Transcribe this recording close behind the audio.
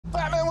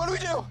Batman, what do we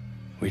do?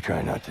 We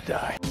try not to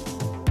die.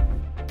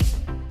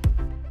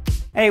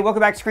 Hey,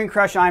 welcome back to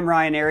ScreenCrush. I'm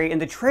Ryan Airy, and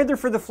the trailer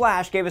for The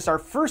Flash gave us our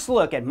first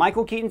look at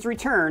Michael Keaton's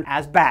return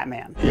as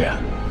Batman. Yeah.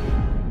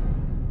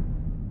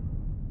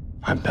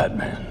 I'm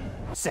Batman.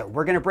 So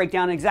we're going to break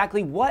down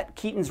exactly what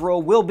Keaton's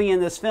role will be in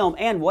this film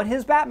and what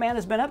his Batman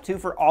has been up to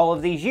for all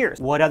of these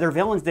years. What other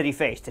villains did he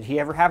face? Did he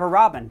ever have a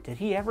Robin? Did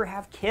he ever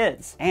have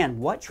kids? And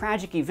what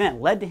tragic event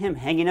led to him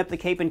hanging up the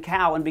cape and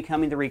cowl and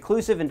becoming the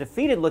reclusive and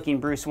defeated looking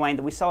Bruce Wayne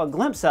that we saw a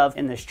glimpse of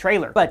in this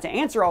trailer? But to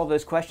answer all of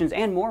those questions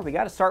and more, we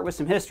got to start with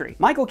some history.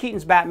 Michael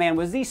Keaton's Batman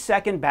was the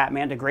second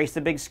Batman to grace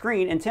the big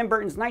screen in Tim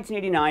Burton's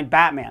 1989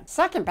 Batman.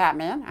 Second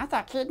Batman? I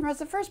thought Keaton was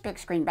the first big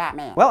screen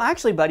Batman. Well,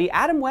 actually, buddy,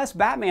 Adam West's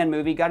Batman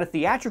movie got a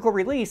theatrical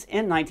release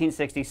in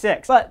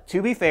 1966. But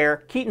to be fair,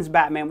 Keaton's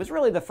Batman was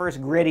really the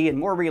first gritty and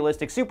more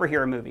realistic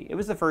superhero movie. It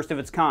was the first of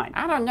its kind.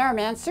 I don't know,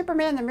 man.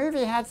 Superman the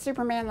movie had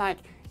Superman like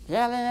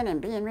yelling and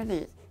being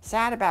really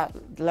sad about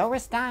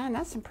Lois dying.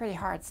 That's some pretty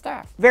hard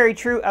stuff. Very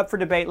true. Up for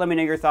debate. Let me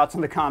know your thoughts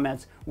in the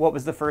comments. What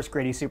was the first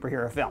gritty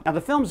superhero film? Now, the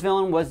film's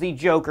villain was the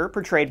Joker,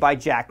 portrayed by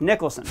Jack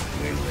Nicholson.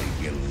 Wait till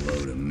they get a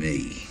load of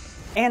me.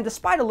 And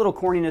despite a little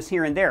corniness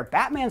here and there,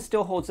 Batman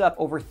still holds up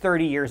over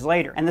 30 years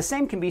later. And the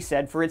same can be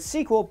said for its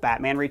sequel,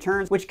 Batman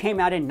Returns, which came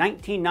out in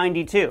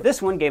 1992.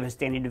 This one gave us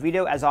Danny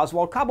DeVito as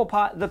Oswald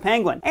Cobblepot, the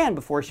Penguin. And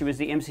before she was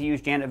the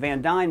MCU's Janet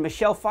Van Dyne,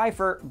 Michelle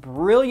Pfeiffer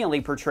brilliantly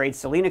portrayed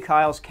Selina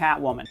Kyle's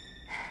Catwoman.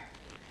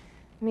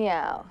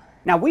 Meow.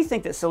 Now, we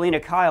think that Selina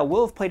Kyle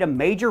will have played a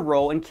major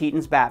role in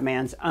Keaton's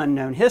Batman's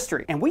unknown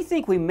history, and we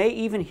think we may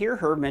even hear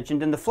her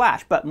mentioned in The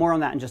Flash, but more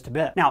on that in just a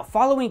bit. Now,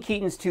 following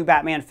Keaton's two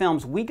Batman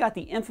films, we got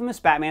the infamous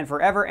Batman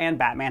Forever and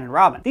Batman and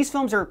Robin. These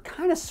films are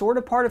kind of sort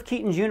of part of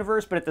Keaton's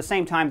universe, but at the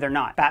same time, they're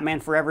not. Batman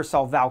Forever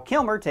saw Val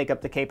Kilmer take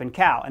up the cape and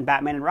cowl, and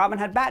Batman and Robin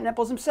had Bat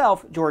Nipples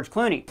himself, George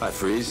Clooney. Hi,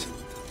 Freeze.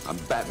 I'm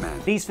Batman.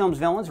 These films'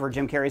 villains were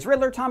Jim Carrey's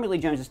Riddler, Tommy Lee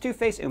Jones's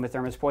Two-Face, Uma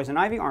Thurman's Poison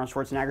Ivy, Arnold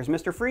Schwarzenegger's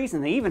Mr. Freeze,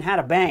 and they even had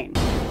a Bane.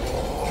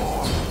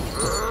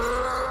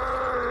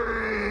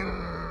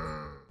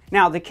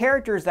 Now, the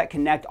characters that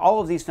connect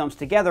all of these films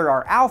together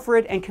are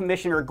Alfred and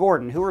Commissioner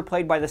Gordon, who were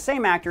played by the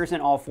same actors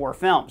in all four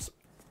films.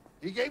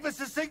 He gave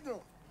us a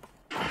signal.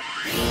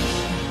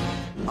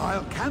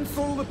 I'll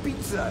cancel the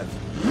pizza.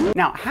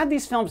 Now, had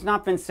these films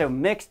not been so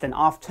mixed and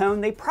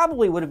off-tone, they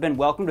probably would have been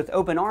welcomed with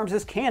open arms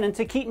as canon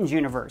to Keaton's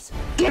universe.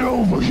 Get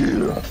over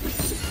here!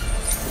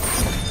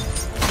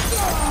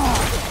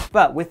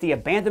 But with the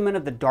abandonment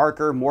of the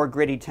darker, more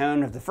gritty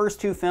tone of the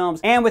first two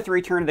films, and with the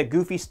return of the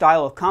goofy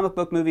style of comic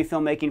book movie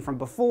filmmaking from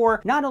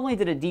before, not only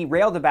did it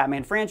derail the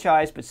Batman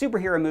franchise, but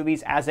superhero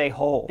movies as a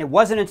whole. It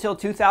wasn't until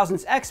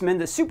 2000's X-Men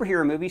that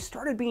superhero movies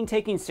started being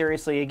taken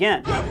seriously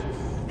again.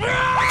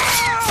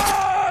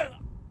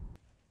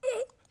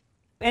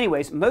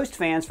 Anyways, most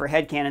fans, for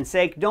headcanon's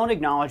sake, don't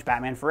acknowledge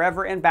Batman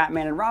Forever and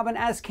Batman and Robin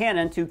as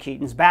canon to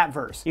Keaton's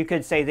Batverse. You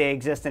could say they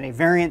exist in a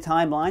variant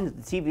timeline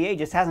that the TVA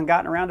just hasn't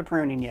gotten around to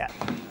pruning yet.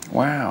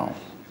 Wow.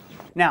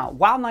 Now,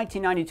 while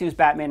 1992's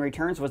Batman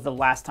Returns was the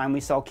last time we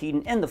saw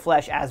Keaton in the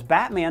flesh as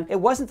Batman, it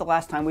wasn't the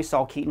last time we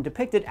saw Keaton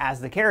depicted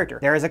as the character.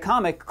 There is a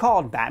comic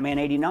called Batman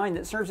 '89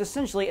 that serves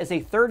essentially as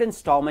a third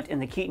installment in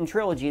the Keaton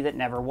trilogy that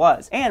never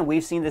was. And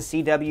we've seen the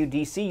CW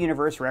DC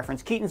universe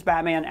reference Keaton's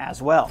Batman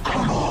as well.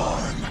 Come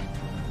on.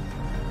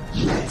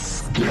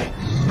 Let's get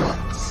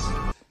nuts.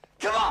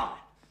 Come on,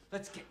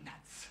 let's get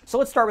nuts. So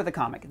let's start with the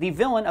comic. The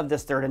villain of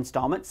this third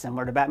installment,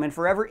 similar to Batman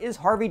Forever, is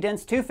Harvey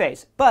Dent's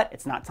Two-Face. But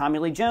it's not Tommy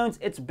Lee Jones,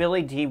 it's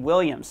Billy D.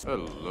 Williams.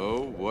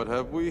 Hello, what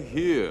have we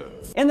here?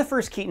 In the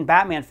first Keaton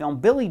Batman film,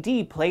 Billy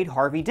D. played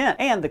Harvey Dent,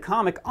 and the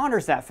comic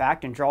honors that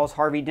fact and draws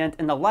Harvey Dent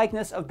in the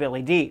likeness of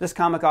Billy D. This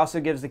comic also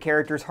gives the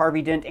characters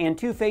Harvey Dent and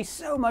Two-Face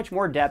so much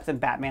more depth than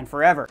Batman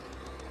Forever.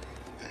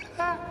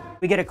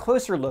 We get a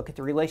closer look at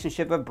the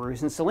relationship of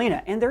Bruce and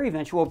Selina and their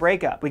eventual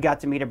breakup. We got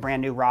to meet a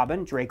brand new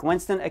Robin, Drake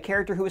Winston, a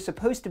character who was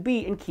supposed to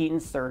be in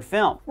Keaton's third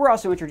film. We're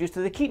also introduced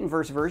to the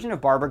Keatonverse version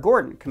of Barbara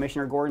Gordon,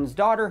 Commissioner Gordon's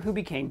daughter who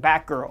became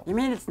Batgirl. You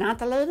mean it's not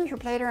the lady who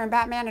played her in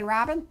Batman and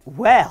Robin?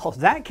 Well,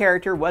 that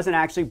character wasn't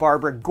actually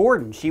Barbara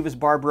Gordon. She was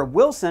Barbara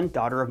Wilson,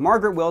 daughter of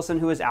Margaret Wilson,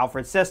 who is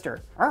Alfred's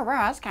sister. Oh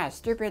wow, that's kind of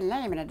stupid and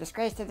lame and a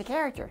disgrace to the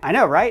character. I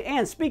know, right?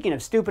 And speaking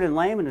of stupid and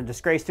lame and a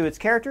disgrace to its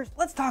characters,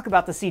 let's talk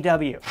about the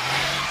CW.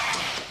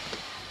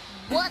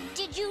 What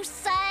did you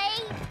say?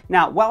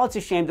 Now, while it's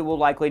a shame that we'll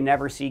likely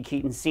never see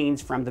Keaton's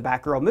scenes from the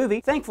Batgirl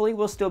movie, thankfully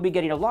we'll still be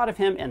getting a lot of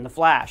him in The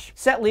Flash.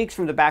 Set leaks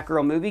from the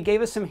Batgirl movie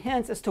gave us some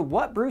hints as to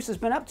what Bruce has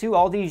been up to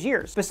all these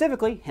years,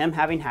 specifically him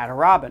having had a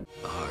Robin.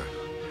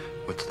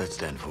 What's that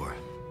stand for?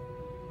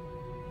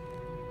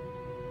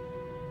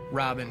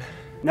 Robin.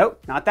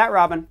 Nope, not that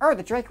Robin. Oh,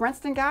 the Drake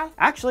Winston guy?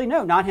 Actually,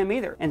 no, not him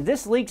either. In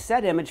this leaked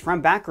set image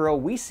from Batgirl,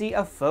 we see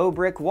a faux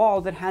brick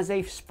wall that has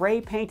a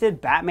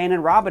spray-painted Batman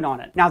and Robin on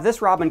it. Now,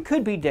 this Robin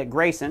could be Dick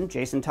Grayson,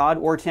 Jason Todd,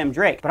 or Tim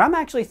Drake, but I'm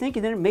actually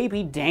thinking that it may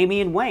be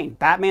Damian Wayne,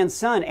 Batman's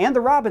son, and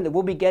the Robin that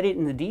we'll be getting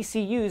in the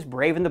DCU's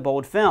Brave and the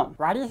Bold film.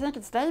 Why do you think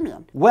it's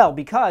Damian? Well,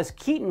 because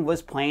Keaton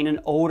was playing an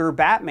older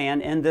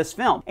Batman in this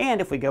film,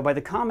 and if we go by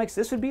the comics,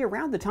 this would be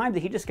around the time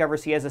that he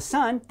discovers he has a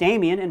son,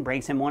 Damian, and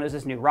brings him on as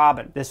his new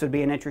Robin. This would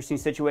be an interesting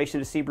situation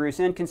to see Bruce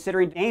in,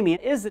 considering Damian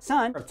is the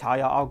son of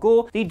Talia al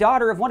Ghul, the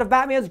daughter of one of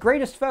Batman's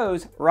greatest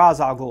foes, Ra's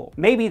al Ghul.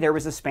 Maybe there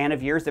was a span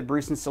of years that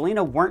Bruce and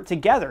Selina weren't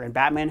together and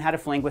Batman had a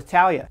fling with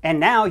Talia. And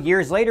now,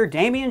 years later,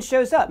 Damian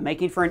shows up,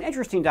 making for an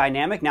interesting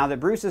dynamic now that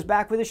Bruce is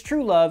back with his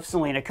true love,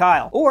 Selina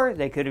Kyle. Or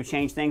they could have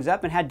changed things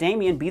up and had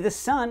Damian be the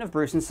son of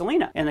Bruce and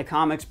Selina. In the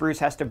comics, Bruce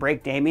has to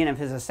break Damian of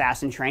his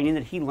assassin training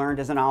that he learned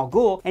as an Al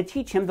Ghul and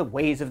teach him the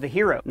ways of the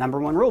hero.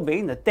 #1 rule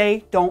being that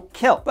they don't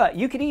kill. But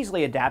you could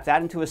easily adapt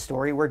that into a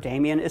story where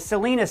Damian is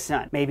Selina's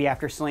son. Maybe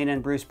after Selina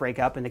and Bruce break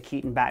up in the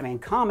Keaton Batman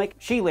comic,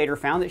 she later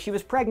found that she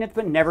was pregnant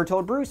but never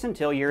told Bruce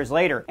until years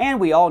later. And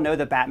we all know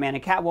that Batman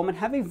and Catwoman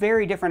have a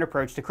very different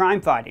approach to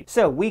crime fighting.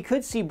 So we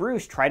could see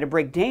Bruce try to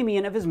break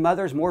Damian of his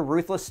mother's more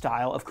ruthless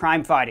style of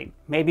crime fighting.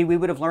 Maybe we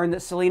would have learned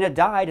that Selina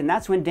died and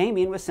that's when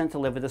Damian was sent to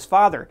live with his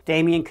father.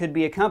 Damian could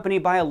be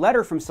accompanied by a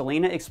letter from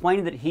Selina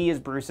explaining that he is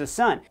Bruce's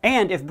son.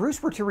 And if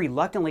Bruce were to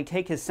reluctantly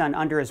take his son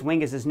under his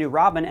wing as his new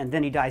Robin and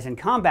then he dies in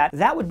combat,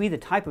 that would be the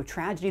type of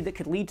tragedy that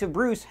could lead to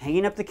Bruce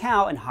hanging up the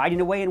cowl and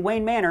hiding away in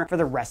Wayne Manor for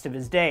the rest of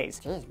his days.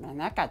 Jeez, man,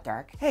 that got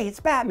dark. Hey, it's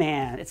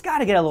Batman. It's got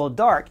to get a little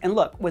dark. And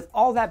look, with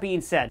all that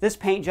being said, this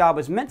paint job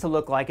was meant to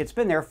look like it's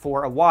been there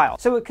for a while.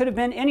 So it could have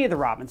been any of the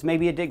Robins,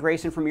 maybe a Dick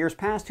Grayson from years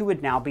past who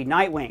would now be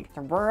Nightwing.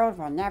 The world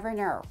will never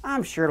know.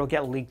 I'm sure it'll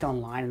get leaked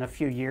online in a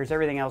few years.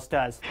 Everything else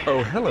does.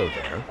 Oh, hello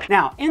there.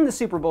 Now, in the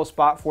Super Bowl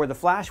spot for The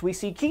Flash, we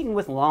see Keaton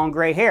with long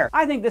gray hair.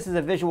 I think this is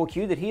a visual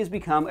cue that he has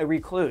become a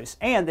recluse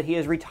and that he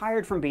has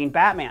retired from being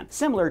Batman,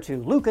 similar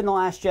to Luke in The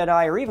Last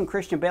Jedi or even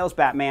Christian Bale's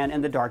Batman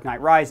in The Dark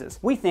Knight Rises.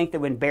 We think that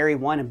when Barry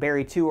 1 and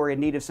Barry 2 are in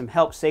need of some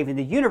help saving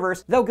the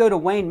universe, they'll go to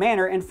Wayne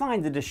Manor and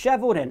find the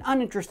disheveled and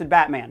uninterested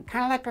Batman.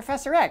 Kind of like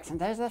Professor X in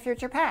Days of the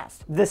Future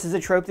Past. This is a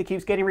trope that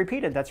keeps getting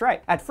repeated, that's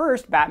right. At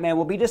first, Batman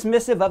will be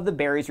dismissive of the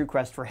Barry's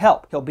request for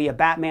help. He'll be a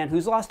Batman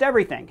who's lost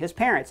everything. His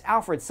parents,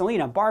 Alfred,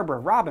 Selina, Barbara,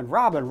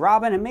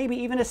 Robin, and maybe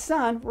even his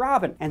son,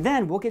 Robin. And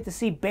then we'll get to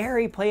see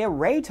Barry play a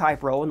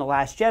Ray-type role in The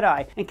Last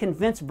Jedi and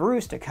convince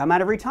Bruce to come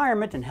out of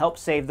retirement and help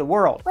save the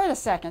world. Wait a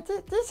second,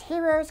 these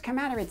heroes come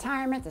out of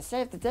retirement to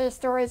save the day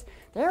stories.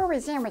 They're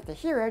always in with the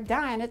hero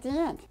dying at the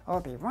end.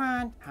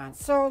 Obi-Wan, Han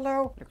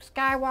Solo, Luke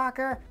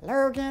Skywalker,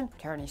 Logan,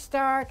 Tony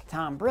Stark,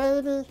 Tom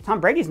Brady.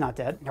 Tom Brady's not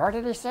dead. Nor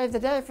did he save the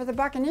day for the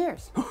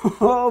Buccaneers.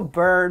 Oh,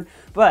 burn.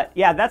 But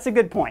yeah, that's a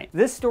good point.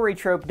 This story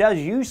trope does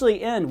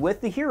usually end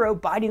with the hero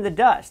biting the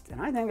dust,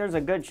 and I think there's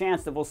a good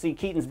chance that we'll see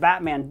Keaton's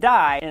Batman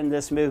die in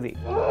this movie.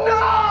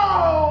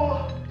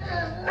 No! This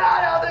is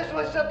not how this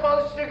was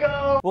supposed to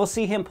go! We'll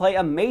see him play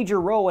a major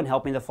role in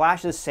helping the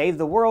Flashes save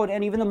the world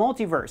and even the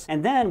multiverse.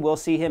 And then we'll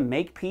see him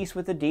make peace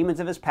with the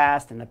demons of his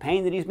past and the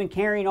pain that he's been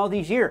carrying all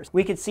these years.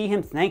 We could see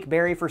him thank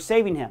Barry for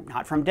saving him,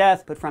 not from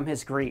death, but from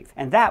his grief.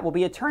 And that will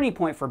be a turning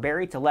point for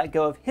Barry to let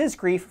go of his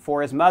grief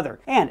for his mother.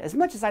 And as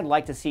much as I'd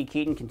like to see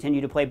Keaton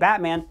continue to play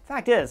Batman,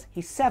 fact is,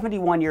 he's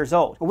 71 years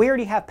old. We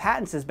already have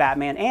Pattinson's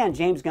Batman and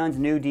James Gunn's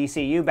new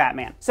DCU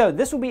Batman. So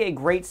this will be a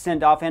great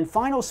send-off and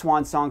final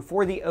swan song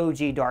for the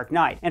OG Dark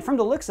Knight. And from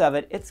the looks of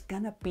it, it's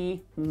gonna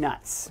be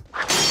nuts.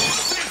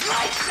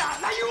 Lights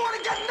out! Now you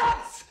want to get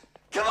nuts!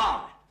 Come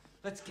on!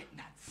 Let's get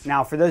nuts.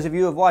 Now, for those of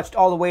you who have watched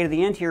all the way to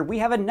the end here, we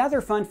have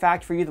another fun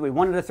fact for you that we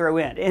wanted to throw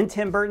in. In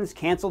Tim Burton's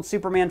canceled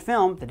Superman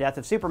film, The Death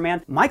of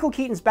Superman, Michael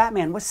Keaton's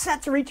Batman was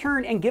set to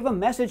return and give a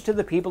message to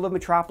the people of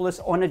Metropolis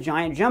on a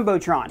giant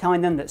jumbotron,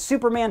 telling them that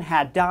Superman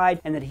had died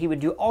and that he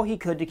would do all he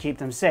could to keep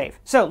them safe.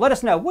 So let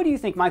us know, what do you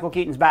think Michael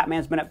Keaton's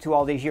Batman's been up to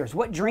all these years?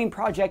 What dream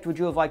project would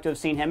you have liked to have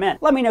seen him in?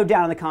 Let me know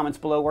down in the comments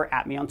below or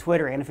at me on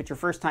Twitter. And if it's your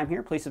first time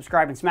here, please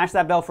subscribe and smash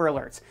that bell for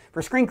alerts.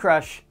 For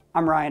ScreenCrush,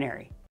 I'm Ryan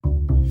Airy.